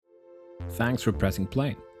Thanks for pressing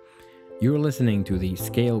play. You're listening to the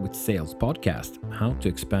Scale with Sales podcast, how to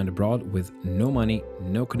expand abroad with no money,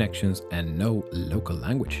 no connections, and no local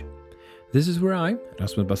language. This is where I,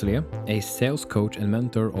 Rasmus Basilier, a sales coach and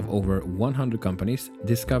mentor of over 100 companies,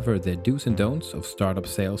 discover the do's and don'ts of startup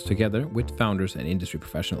sales together with founders and industry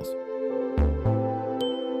professionals.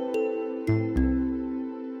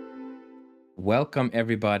 Welcome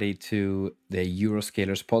everybody to the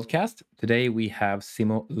Euroscalers podcast. Today we have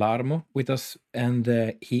Simo Larmo with us,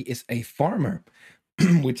 and he is a farmer,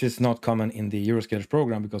 which is not common in the Euroscalers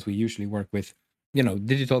program because we usually work with,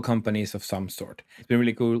 digital companies of some sort. It's been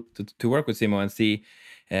really cool to work with Simo and see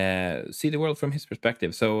the world from his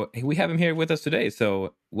perspective. So we have him here with us today.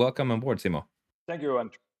 So welcome on board, Simo. Thank you,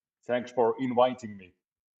 and thanks for inviting me.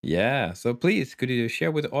 Yeah. So please, could you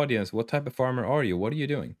share with the audience what type of farmer are you? What are you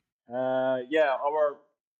doing?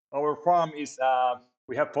 Our farm is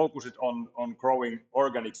we have focused on growing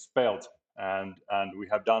organic spelt, and we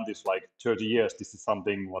have done this like 30 years. This is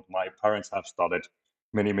something what my parents have started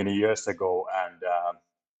many years ago, and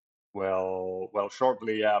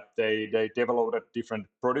shortly they developed different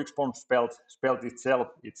products from spelt. Spelt itself,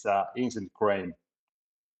 it's ancient grain,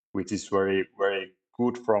 which is very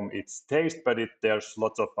good from its taste, but there's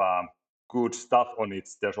lots of good stuff on it.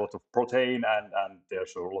 There's a lot of protein and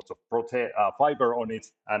there's a lot of fiber on it,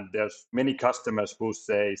 and there's many customers who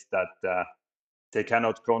say that they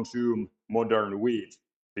cannot consume modern wheat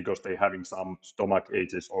because they're having some stomach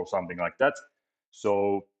aches or something like that.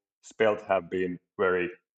 So spelt have been very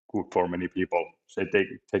good for many people, so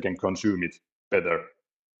they can consume it better.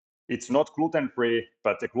 It's not gluten-free,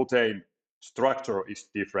 but the gluten structure is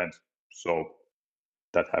different, so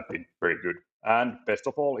that have been very good. And best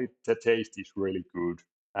of all, the taste is really good.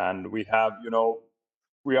 And we have,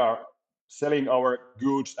 we are selling our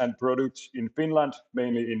goods and products in Finland,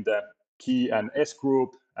 mainly in the Key and S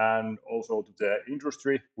group, and also to the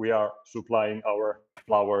industry. We are supplying our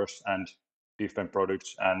flowers and different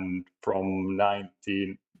products. And from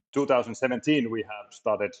 2017, we have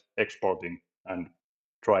started exporting and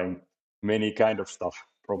trying many kind of stuff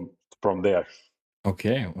from there.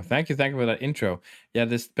 Okay, well, thank you for that intro. Yeah,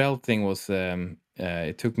 the spell thing was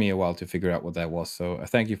it took me a while to figure out what that was. So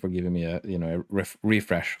thank you for giving me a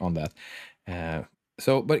refresh on that.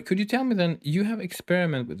 But could you tell me then? You have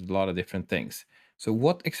experimented with a lot of different things. So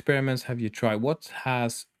what experiments have you tried? What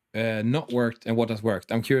has not worked and what has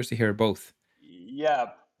worked? I'm curious to hear both.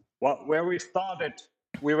 Yeah, well, where we started,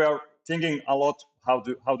 we were thinking a lot how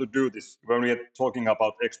to do this when we are talking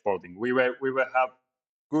about exporting. We will have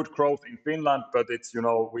good growth in Finland, but it's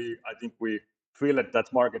I think we filled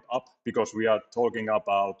that market up because we are talking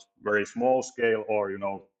about very small scale or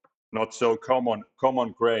not so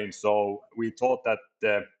common grain. So we thought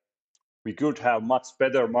that we could have much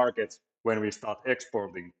better markets when we start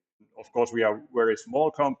exporting. Of course, we are very small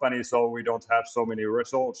company, so we don't have so many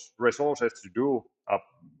resources to do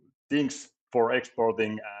things for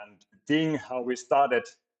exporting. And how we started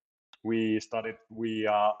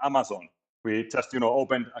Amazon. We just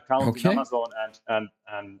opened account in Amazon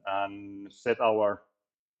and set our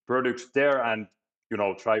products there, and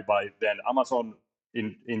try by then. Amazon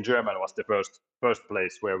in German was the first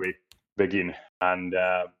place where we begin. And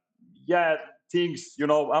things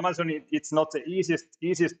Amazon, it's not the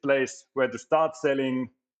easiest place where to start selling.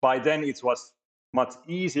 By then it was much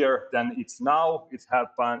easier than it's now. It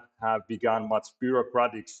have begun much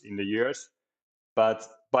bureaucratic in the years, but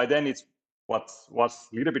by then it was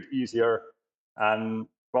a little bit easier. And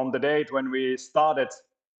from the date when we started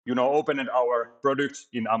opening our products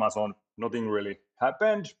in Amazon, nothing really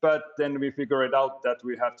happened. But then we figured out that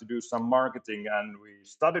we have to do some marketing, and we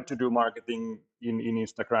started to do marketing in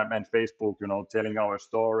Instagram and Facebook, telling our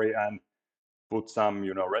story and put some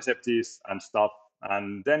recipes and stuff.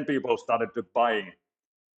 And then people started to buying,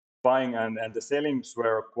 and the sellings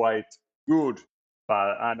were quite good.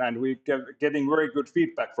 And we getting very good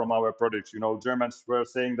feedback from our products. Germans were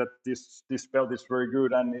saying that this spelt is very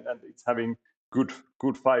good and it's having good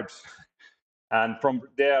vibes. And from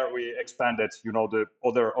there we expanded, the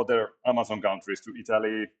other Amazon countries, to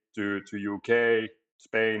Italy, to UK,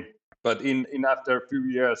 Spain. But in after a few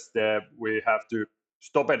years there, we have to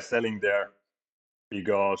stop selling there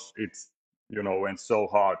because it's went so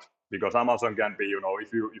hard. Because Amazon can be,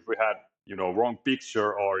 if we had wrong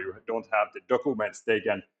picture or you don't have the documents, they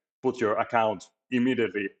can put your account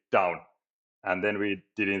immediately down. And then we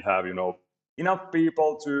didn't have enough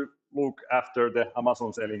people to look after the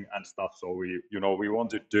Amazon selling and stuff. So we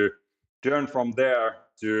wanted to turn from there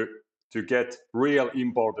to get real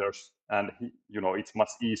importers, and it's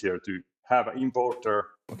much easier to have an importer.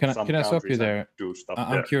 Can I stop you there? Do stuff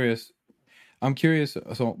I'm there. curious. I'm curious.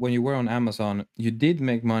 So when you were on Amazon, you did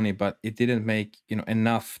make money, but it didn't make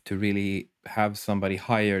enough to really have somebody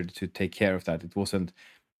hired to take care of that. It wasn't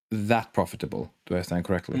that profitable. Do I understand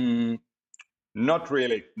correctly? Not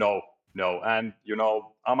really, no, no. And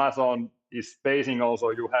Amazon is basing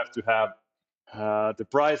also. You have to have the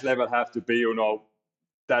price level have to be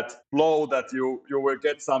that low that you will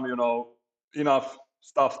get some enough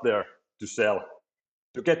stuff there to sell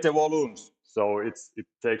to get the volumes. So it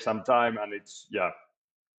takes some time, and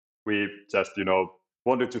we just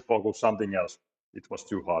wanted to focus something else. It was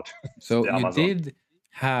too hard. So The you Amazon. did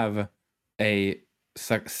have a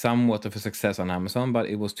somewhat of a success on Amazon, but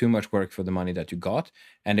it was too much work for the money that you got,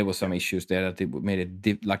 and there was some Yeah. issues there that it made it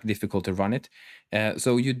difficult to run it.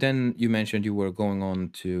 So you mentioned you were going on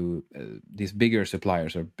to these bigger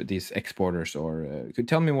suppliers or these exporters, or could you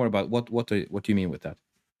tell me more about what do you mean with that?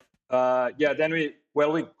 Then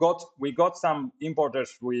we got some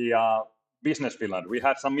importers. We Business Finland. We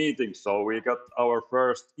had some meetings, so we got our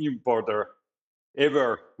first importer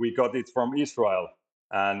ever. We got it from Israel,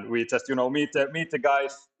 and we just meet the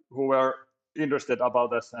guys who were interested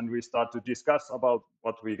about us, and we start to discuss about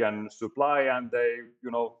what we can supply, and they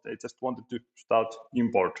just wanted to start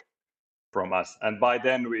import from us. And by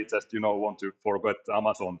then we just want to forget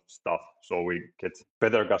Amazon stuff, so we get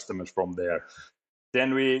better customers from there.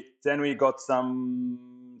 Then we got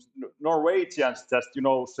some Norwegians just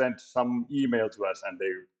sent some email to us, and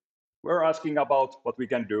they were asking about what we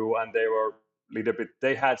can do, and they were little bit.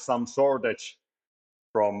 They had some shortage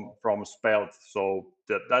from Spelt, so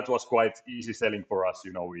that was quite easy selling for us.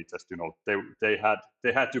 We just they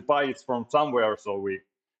had to buy it from somewhere, so we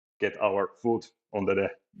get our foot on the.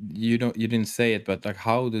 You didn't say it, but like,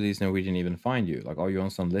 how do these Norwegian even find you? Like, are you on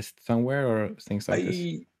some list somewhere or things like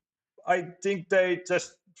this? I I think they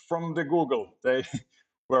just from the Google they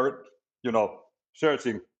were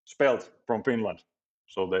searching Spelt from Finland,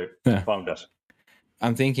 so they Yeah. found us.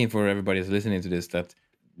 I'm thinking for everybody who's listening to this that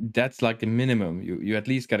that's like the minimum. You at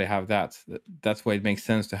least got to have that. That's why it makes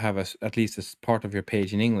sense to have at least a part of your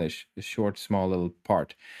page in English, a short, small little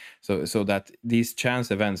part, so that these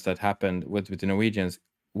chance events that happened with the Norwegians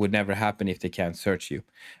would never happen if they can't search you.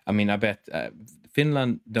 I mean, I bet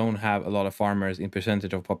Finland don't have a lot of farmers in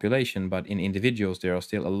percentage of population, but in individuals there are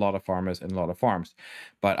still a lot of farmers and a lot of farms.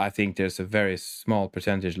 But I think there's a very small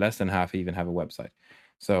percentage, less than half, even have a website.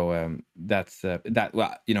 So that's that.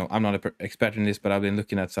 Well, I'm not an expert in this, but I've been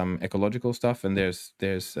looking at some ecological stuff, and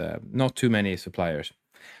there's not too many suppliers.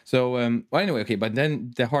 So well, anyway, okay. But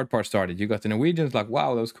then the hard part started. You got the Norwegians, like,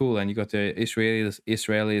 wow, that was cool, and you got the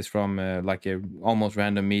Israelis from like a almost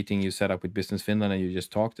random meeting you set up with Business Finland, and you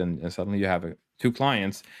just talked, and suddenly you have two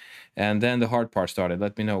clients, and then the hard part started.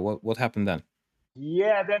 Let me know what happened then.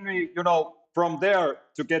 Yeah, then from there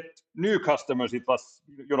to get new customers, it was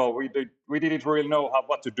we didn't really know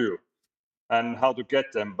what to do and how to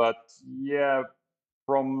get them. But yeah,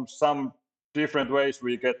 from some different ways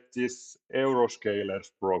we get this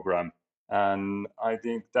Euroscalers program, and I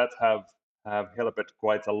think that have helped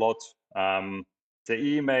quite a lot. The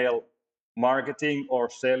email marketing or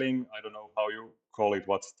selling, I don't know how you call it,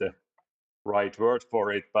 what's the right word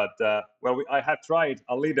for it, but I have tried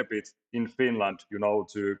a little bit in Finland,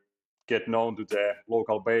 to get known to the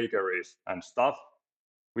local bakeries and stuff.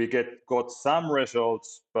 We got some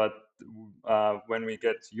results, but when we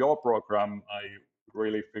get your program, I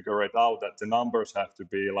really figure it out that the numbers have to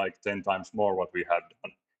be like 10 times more what we had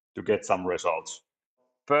done to get some results.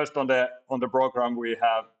 First on the program we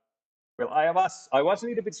have. Well, I was a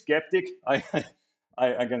little bit skeptic. I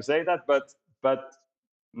can say that, but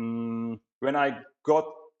when I got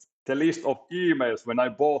the list of emails when I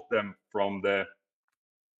bought them from the,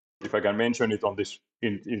 if I can mention it on this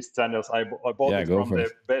in channels, I bought Yeah, it go from for the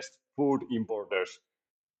it. best food importers.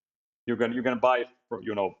 You can buy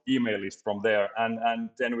email list from there, and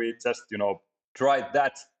then we just tried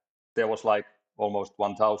that. There was like almost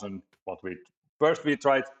 1,000. What we first we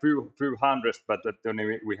tried few hundreds, but then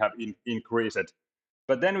we have increased it.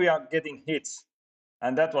 But then we are getting hits,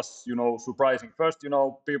 and that was surprising. First,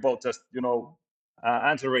 people just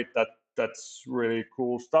answer it that that's really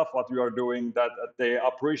cool stuff what you are doing. That they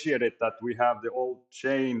appreciate it, that we have the old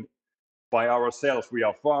chain by ourselves. We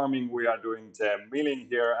are farming, we are doing the milling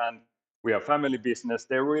here, and we are family business.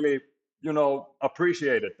 They really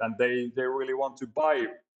appreciate it, and they really want to buy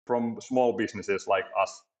from small businesses like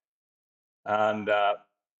us. And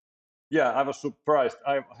yeah, I was surprised.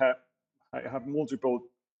 I have multiple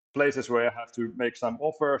places where I have to make some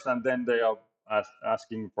offers, and then they are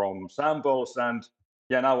asking from samples. And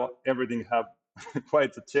yeah, now everything have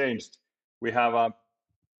quite changed. We have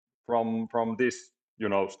from this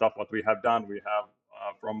stuff what we have done. We have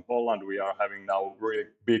from Holland, we are having now really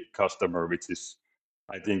big customer, which is,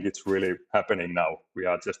 I think it's really happening now. We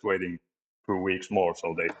are just waiting 2 weeks more,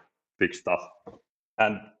 so they big stuff.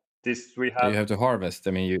 And this we So you have. have to harvest.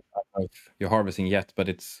 I mean, I don't know if you're harvesting yet, but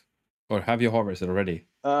it's or have you harvested already?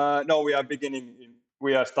 No, we are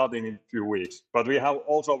we are starting in 2 weeks. But we have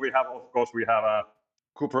of course we have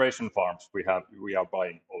cooperation farms. We are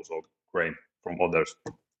buying also grain from others.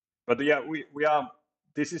 But yeah, we are.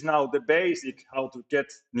 This is now the basic how to get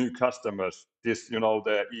new customers. This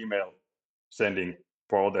the email sending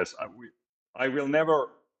for others. I will never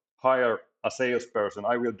hire a salesperson.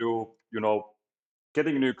 I will do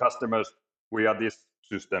getting new customers via this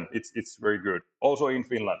system. It's very good. Also in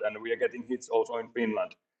Finland, and we are getting hits also in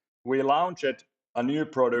Finland. We launched a new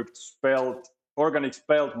product, Spelt organic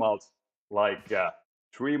Spelt malt, like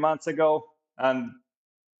 3 months ago, and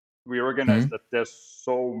we recognize that there's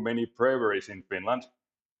so many breweries in Finland,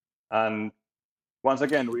 and once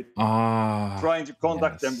again we trying to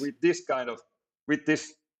contact them Yes. with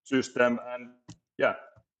this system, and yeah,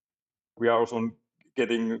 we are also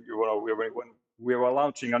getting when we were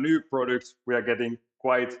launching a new product, we are getting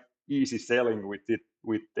quite easy selling with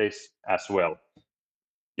this as well.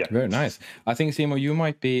 Yeah. Very nice. I think, Simo, you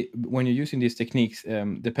might be when you're using these techniques.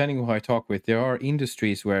 Depending on who I talk with, there are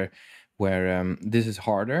industries where this is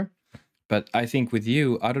harder. But I think with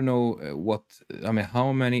you, I don't know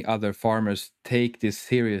how many other farmers take this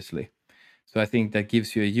seriously. So I think that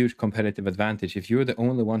gives you a huge competitive advantage. If you're the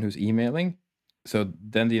only one who's emailing, so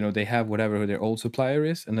then they have whatever their old supplier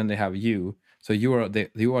is, and then they have you. So you are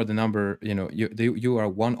the number. You are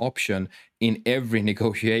one option in every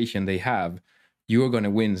negotiation they have. You are going to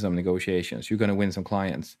win some negotiations. You're going to win some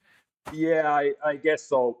clients. Yeah, I guess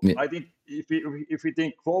so. Yeah. I think if we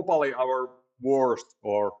think globally, our worst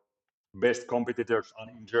or best competitors are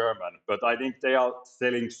in German, but I think they are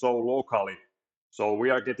selling so locally, so we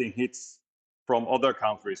are getting hits from other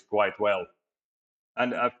countries quite well.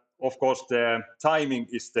 And of course, the timing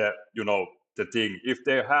is the thing. If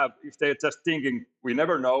they're just thinking, we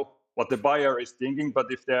never know what the buyer is thinking, but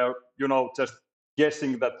if they're just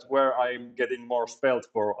guessing that where I'm getting more spelt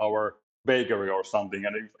for our bakery or something,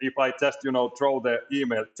 and if I just throw the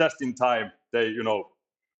email just in time, they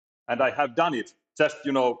and I have done it. Just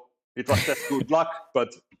it was just good luck, but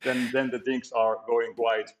then the things are going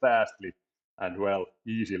quite fastly and well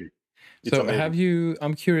easily. It's So amazing. have you?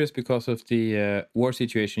 I'm curious because of the war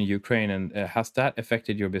situation in Ukraine, and has that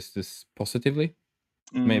affected your business positively?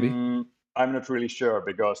 Maybe. I'm not really sure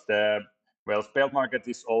because the spelt market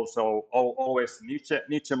is also always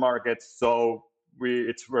niche market, so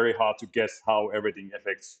it's very hard to guess how everything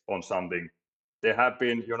affects on something. There have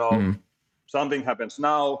been, Mhm. something happens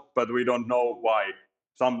now, but we don't know why.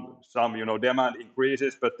 Some demand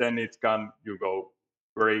increases, but then it can go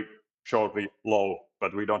very shortly low,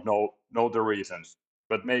 but we don't know the reasons.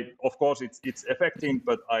 But of course it's affecting,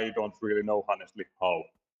 but I don't really know honestly how.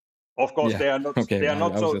 Of course, Yeah. Okay. I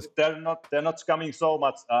was just. they're not coming so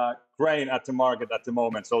much grain at the market at the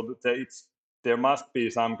moment. So there must be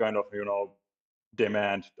some kind of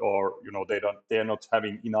demand, or they're not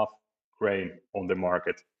having enough grain on the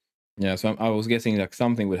market. Yeah, so I was guessing like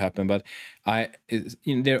something would happen, but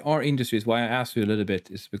there are industries. Why I asked you a little bit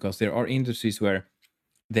is because there are industries where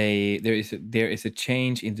there is a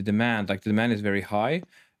change in the demand. Like the demand is very high,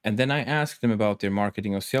 and then I ask them about their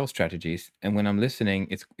marketing or sales strategies. And when I'm listening,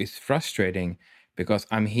 it's frustrating because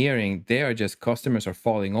I'm hearing they are just customers are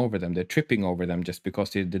falling over them. They're tripping over them just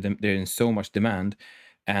because they're in so much demand,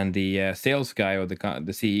 and the sales guy or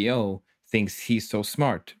the CEO thinks he's so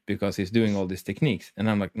smart because he's doing all these techniques. And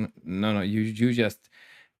I'm like, no, no, you just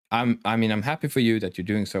I'm happy for you that you're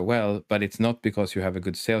doing so well, but it's not because you have a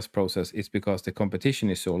good sales process. It's because the competition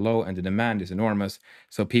is so low and the demand is enormous.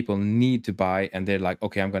 So people need to buy, and they're like,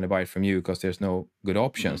 okay, I'm going to buy it from you because there's no good Mhm.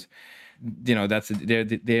 options. That's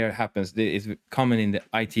there happens. It's common in the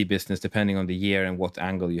IT business, depending on the year and what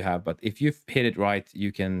angle you have. But if you've hit it right,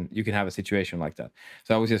 you can have a situation like that.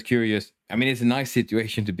 So I was just curious. I mean, it's a nice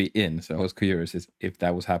situation to be in. So I was curious if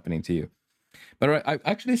that was happening to you. But all right, I've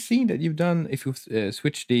actually seen that you've done, if you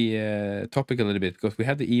switch the topic a little bit, because we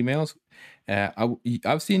had the emails.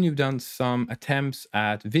 I've seen you've done some attempts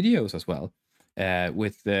at videos as well.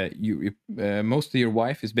 With mostly your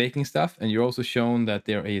wife is baking stuff, and you're also shown that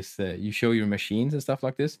there is you show your machines and stuff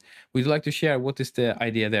like this. Would you like to share what is the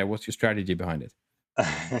idea there? What's your strategy behind it?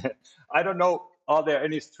 I don't know. Are there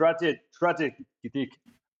any strategy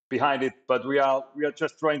behind it? But we are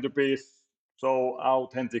just trying to be so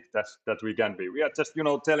authentic that we can be. We are just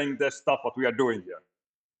telling the stuff what we are doing here.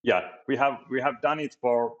 Yeah, we have done it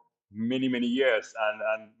for many years,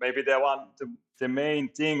 and maybe the main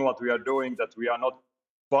thing what we are doing that we are not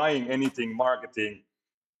buying anything marketing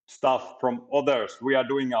stuff from others. We are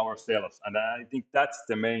doing ourselves, and I think that's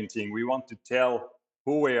the main thing. We want to tell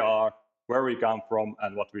who we are, where we come from,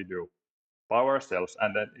 and what we do by ourselves.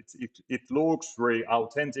 And then it looks very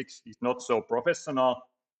authentic. It's not so professional,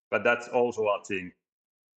 but that's also a thing.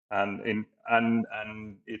 And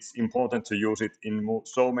it's important to use it in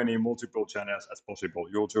so many multiple channels as possible: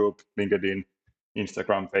 YouTube, LinkedIn,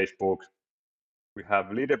 Instagram, Facebook. We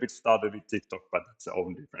have a little bit started with TikTok, but that's a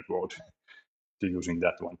own different world to using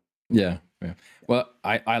that one. Yeah, yeah. Well,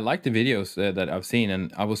 I like the videos that I've seen,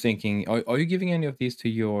 and I was thinking, are you giving any of these to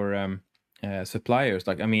your suppliers?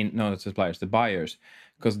 Like, I mean, no, not suppliers, the buyers,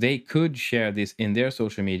 because they could share this in their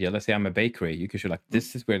social media. Let's say I'm a bakery, you could show like,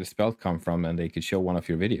 this is where the spelt come from, and they could show one of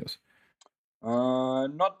your videos.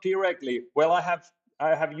 Not directly. Well,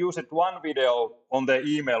 I have used one video on the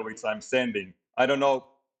email which I'm sending. I don't know.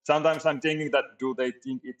 Sometimes I'm thinking that do they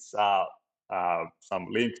think it's some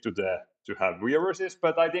link to have viewers,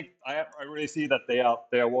 but I think I really see that they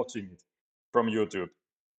are watching it from YouTube.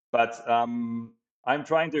 But I'm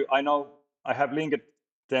trying to. I know I have linked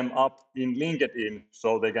them up in LinkedIn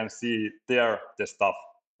so they can see the stuff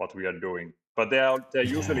what we are doing. But they're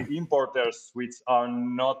Yeah. usually importers which are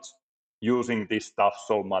not using this stuff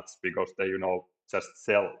so much because they just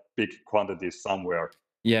sell big quantities somewhere.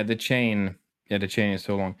 Yeah, the chain. Yeah, the chain is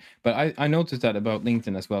so long. But I noticed that about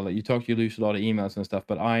LinkedIn as well. Like you lose a lot of emails and stuff.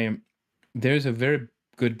 But there's a very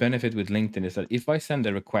good benefit with LinkedIn is that if I send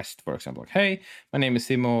a request, for example, like, hey, my name is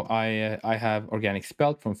Simo. I have organic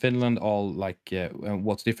spelt from Finland. All like and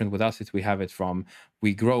what's different with us is we have it from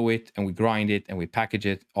we grow it and we grind it and we package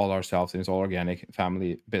it all ourselves, and it's all organic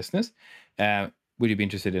family business. Would you be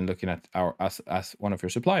interested in looking at our us as one of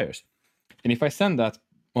your suppliers? And if I send that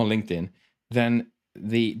on LinkedIn, then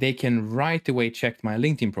they can right away check my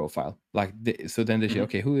LinkedIn profile. Like so, then they say, Mhm.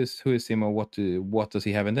 okay, who is Simo? What does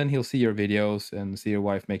he have? And then he'll see your videos and see your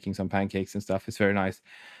wife making some pancakes and stuff. It's very nice.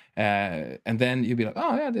 And then you'll be like,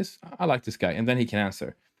 oh yeah, this I like this guy, and then he can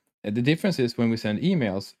answer. The difference is when we send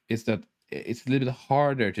emails is that it's a little bit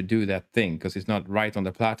harder to do that thing because it's not right on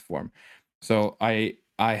the platform. So I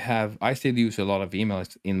still use a lot of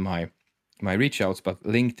emails in my reach outs, but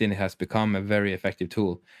LinkedIn has become a very effective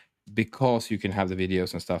tool because you can have the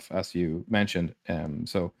videos and stuff as you mentioned.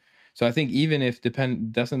 So I think even if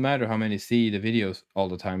doesn't matter how many see the videos all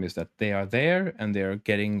the time, is that they are there and they're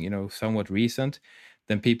getting somewhat recent,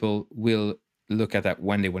 then people will look at that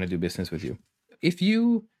when they want to do business with you. If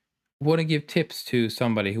you want to give tips to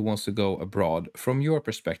somebody who wants to go abroad, from your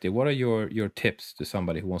perspective, what are your tips to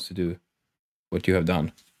somebody who wants to do what you have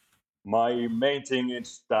done? My main thing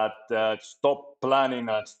is that stop planning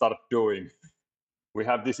and start doing. We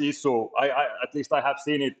have this issue. At least I have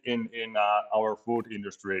seen it in our food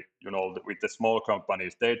industry. With the small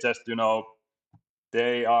companies, they just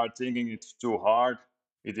they are thinking it's too hard.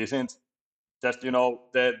 It isn't. Just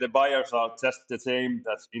the buyers are just the same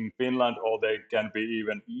as in Finland, or they can be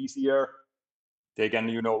even easier. They can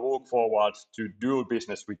look forward to do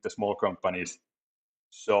business with the small companies.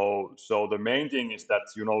 So the main thing is that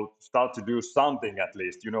start to do something at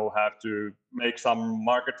least. Have to make some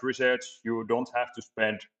market research. You don't have to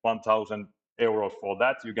spend 1,000 euros for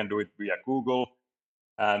that. You can do it via Google,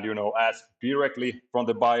 and ask directly from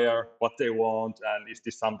the buyer what they want, and is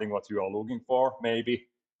this something what you are looking for, maybe.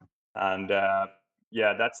 And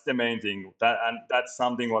yeah, that's the main thing. And that's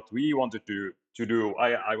something what we wanted to do.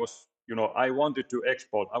 I was I wanted to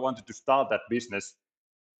export. I wanted to start that business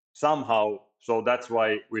somehow. So that's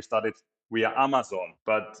why we started via Amazon.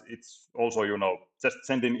 But it's also, just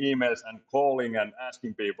sending emails and calling and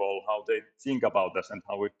asking people how they think about us and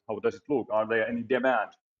how does it look? Are there any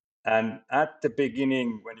demand? And at the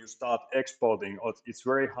beginning, when you start exporting, it's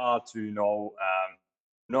very hard to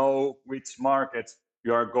know which market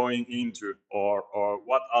you are going into, or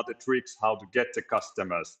what are the tricks how to get the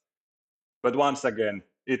customers. But once again,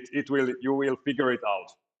 you will figure it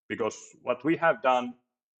out, because what we have done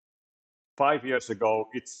 5 years ago,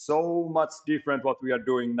 it's so much different what we are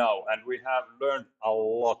doing now, and we have learned a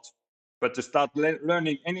lot. But to start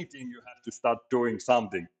learning anything, you have to start doing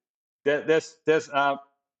something. There's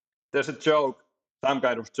a joke, some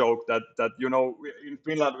kind of joke, that in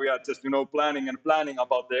Finland we are just planning and planning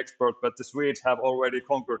about the export, but the Swedes have already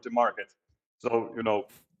conquered the market. So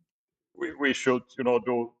we should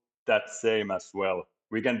do that same as well.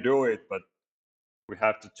 We can do it, but we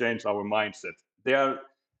have to change our mindset.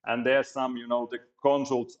 There's some the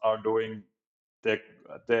consults are doing the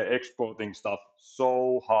exporting stuff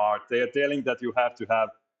so hard. They are telling that you have to have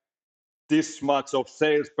this much of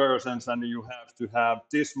salespersons and you have to have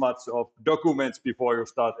this much of documents before you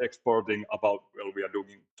start exporting about, well, we are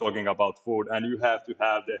talking about food, and you have to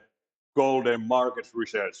have the golden market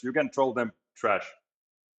research. You can throw them trash,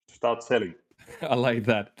 start selling. I like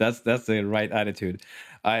that. That's the right attitude.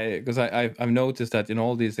 I've noticed that in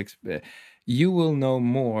all these you will know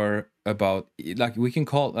more about, like, we can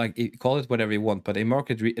call it whatever you want, but a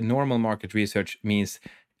normal market research means,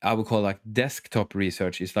 I would call, like, desktop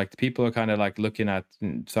research. It's like people are kind of like looking at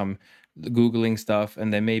some googling stuff,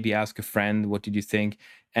 and then maybe ask a friend, what did you think?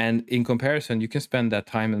 And in comparison, you can spend that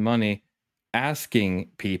time and money asking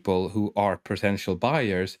people who are potential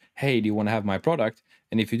buyers, hey, do you want to have my product?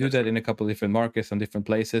 And if you do That's that true. in a couple of different markets and different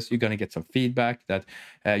places, you're going to get some feedback that,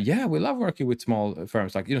 yeah, we love working with small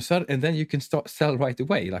firms, like, and then you can start sell right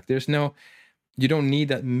away. Like, you don't need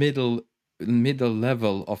that middle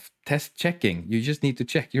level of test checking. You just need to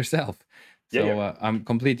check yourself. Yeah, yeah. So I'm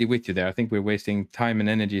completely with you there. I think we're wasting time and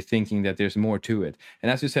energy thinking that there's more to it.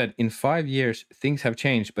 And as you said, in 5 years things have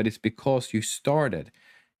changed, but it's because you started.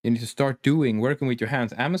 You need to start working with your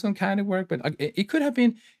hands. Amazon kind of worked, but it could have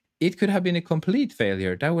been a complete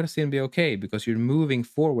failure. That would still be okay, because you're moving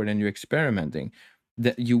forward and you're experimenting.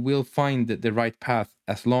 That you will find the right path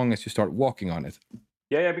as long as you start walking on it.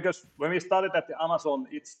 Yeah, because when we started at the Amazon,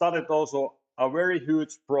 it started also a very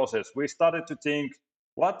huge process. We started to think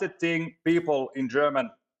what the thing people in German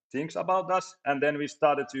thinks about us, and then we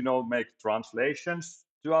started to make translations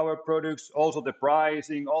to our products, also the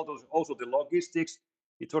pricing, also the logistics.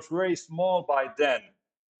 It was very small by then,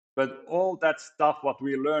 but all that stuff what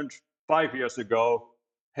we learned 5 years ago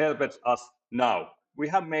helped us now. We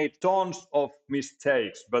have made tons of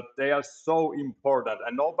mistakes, but they are so important,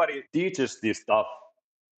 and nobody teaches this stuff,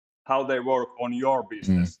 how they work on your Mm.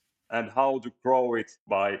 business and how to grow it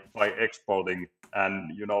by exporting.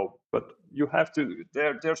 And but you have to,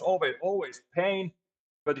 there's always pain,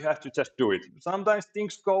 but you have to just do it. Sometimes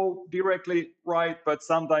things go directly right, but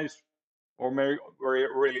sometimes, or maybe very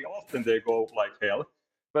really often, they go like hell,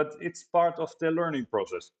 but it's part of the learning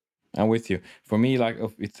process. I'm with you. For me, like,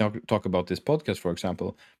 if we talk about this podcast, for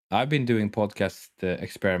example, I've been doing podcast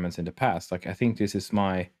experiments in the past. Like, I think this is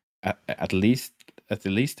my at least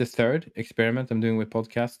the third experiment I'm doing with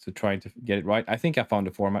podcasts, to trying to get it right. I think I found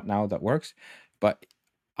a format now that works, but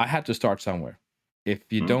I had to start somewhere. If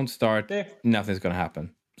you Hmm? don't start, Yeah, nothing's going to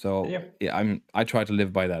happen. So yeah. yeah, I try to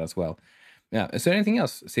live by that as well. Yeah. Is there anything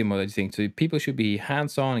else, Simo, that you think so people should be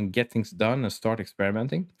hands-on and get things done and start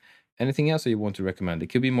experimenting? Anything else that you want to recommend?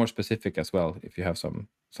 It could be more specific as well if you have some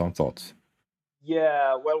thoughts.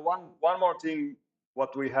 Yeah, well, one more thing,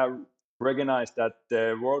 what we have recognized, that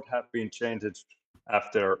the world have been changed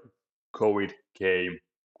after COVID came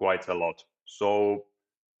quite a lot. So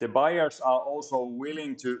the buyers are also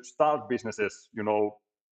willing to start businesses,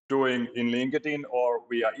 doing in LinkedIn or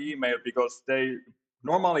via email, because they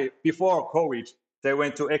normally, before COVID, they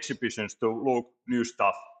went to exhibitions to look new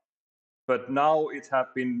stuff. But now it has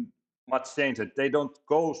been much changed. They don't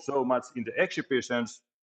go so much in the exhibitions.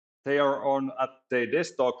 They are on at their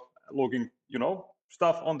desktop looking,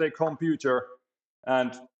 stuff on their computer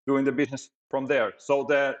and doing the business from there. So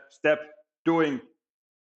the step doing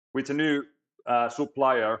with a new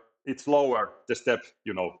supplier, it's lower the step.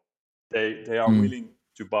 They are Mm. willing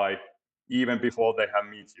to buy even before they have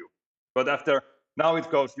meet you. But after, now it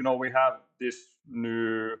goes, we have this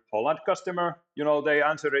new Holland customer. They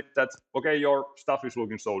answer it that, okay, your stuff is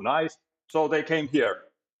looking so nice, so they came here.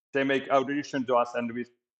 They make audition to us, and we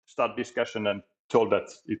start discussion and told that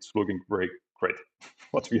it's looking very great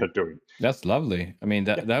what we are doing. That's lovely. I mean,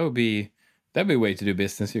 Yeah, that'd be a way to do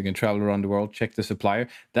business. You can travel around the world, check the supplier.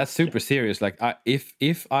 That's yeah. super serious. Like,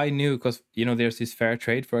 if I knew, because there's this fair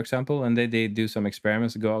trade, for example, and they do some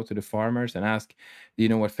experiments, go out to the farmers and ask, do you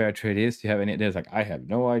know what fair trade is? Do you have any? There's like, I have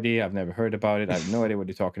no idea. I've never heard about it. I have no idea what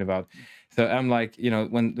you're talking about. So I'm like,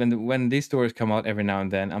 when these stories come out every now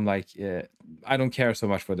and then, I'm like, I don't care so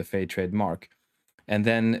much for the fair trade mark. But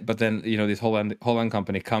then this Holland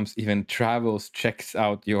company comes, even travels, checks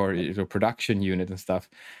out your production unit and stuff.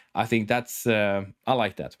 I think that's I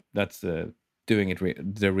like that. That's doing it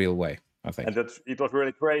the real way, I And think. it was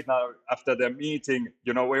really great. Now after the meeting,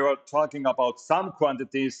 we were talking about some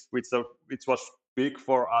quantities, which was big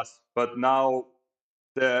for us. But now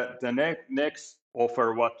the next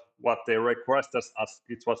offer, what they requested us,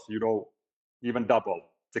 it was even double.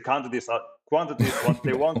 The quantities what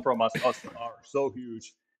they want from us are so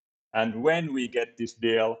huge. And when we get this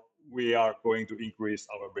deal, we are going to increase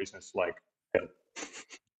our business like hell.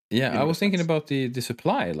 Yeah, I was thinking Investments. about the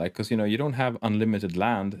supply, like, because you don't have unlimited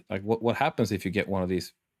land. Like, what happens if you get one of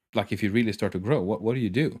these? Like, if you really start to grow, what do you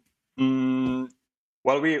do? Mm,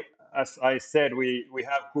 well, as I said, we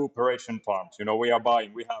have cooperation farms. We are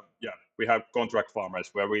buying. We have contract farmers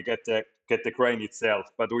where we get the grain itself.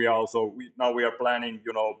 But we are also now we are planning.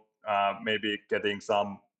 Maybe getting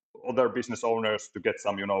some other business owners to get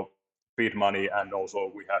some feed money, and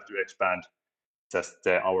also we have to expand just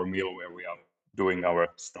our mill where we are doing our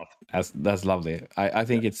stuff. That's lovely. I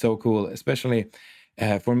think it's so cool, especially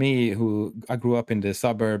for me, who I grew up in the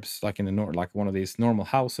suburbs, like in the north, like one of these normal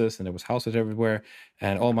houses, and there was houses everywhere,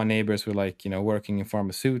 and all my neighbors were like, working in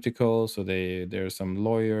pharmaceuticals, so there's some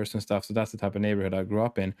lawyers and stuff. So that's the type of neighborhood I grew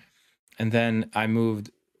up in. And then I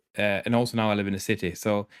moved, and also now I live in a city.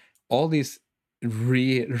 So all these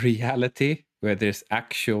reality where there's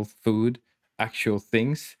actual food, actual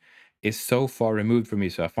things, is so far removed from me.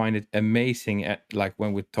 So I find it amazing. Like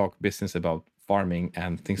when we talk business about farming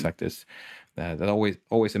and things like this, that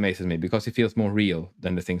always amazes me because it feels more real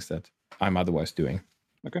than the things that I'm otherwise doing.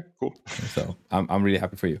 Okay, cool. So I'm really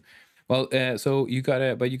happy for you. Well, so you got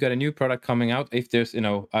a new product coming out. If there's, I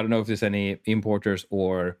don't know if there's any importers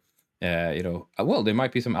or, well, there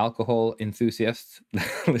might be some alcohol enthusiasts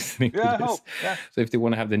listening to this. Yeah. So if they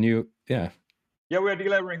want to have the new, Yeah, we're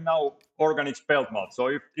delivering now organic spelt malt.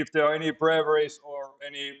 So if there are any breweries or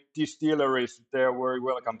any distilleries, they're very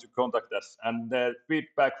welcome to contact us. And the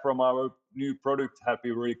feedback from our new product has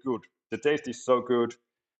been really good. The taste is so good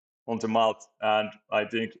on the malt, and I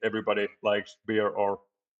think everybody likes beer or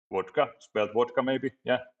vodka, spelt vodka maybe.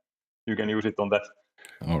 Yeah, you can use it on that.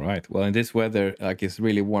 All right. Well, in this weather, like it's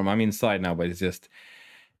really warm. I'm inside now, but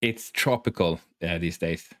it's tropical these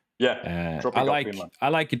days. Yeah, tropical Finland. I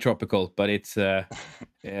like it tropical, but it's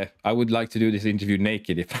I would like to do this interview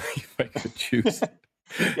naked if I could choose.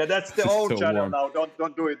 Yeah, that's the old channel warm. Now.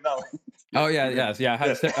 Don't do it now. Oh yeah.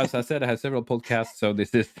 As I said, I have several podcasts, so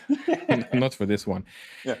this is not for this one.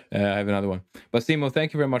 Yeah. I have another one. But Simo,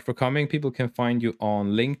 thank you very much for coming. People can find you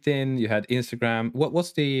on LinkedIn. You had Instagram.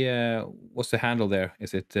 What's the handle there?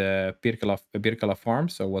 Is it Pirkala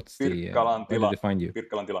Farms, or what's where did they find you?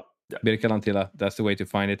 Pirkkalantila. Yeah. Pirkkalantila, that's the way to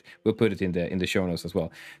find it. We'll put it in the show notes as well.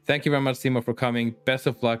 Thank you very much, Simo, for coming. Best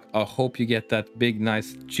of luck. I hope you get that big,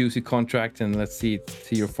 nice, juicy contract, and let's see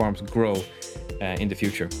your farms grow in the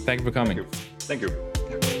future. Thank you for coming. Thank you.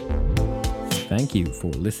 Thank you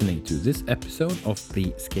for listening to this episode of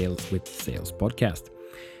the Scale with Sales podcast.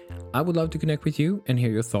 I would love to connect with you and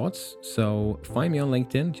hear your thoughts. So find me on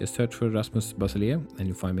LinkedIn. Just search for Rasmus Basilier and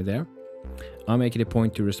you'll find me there. I'll make it a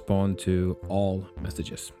point to respond to all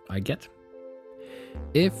messages I get.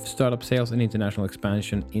 If startup sales and international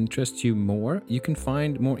expansion interests you more, you can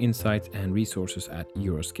find more insights and resources at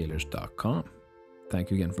euroscalers.com.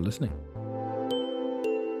 Thank you again for listening.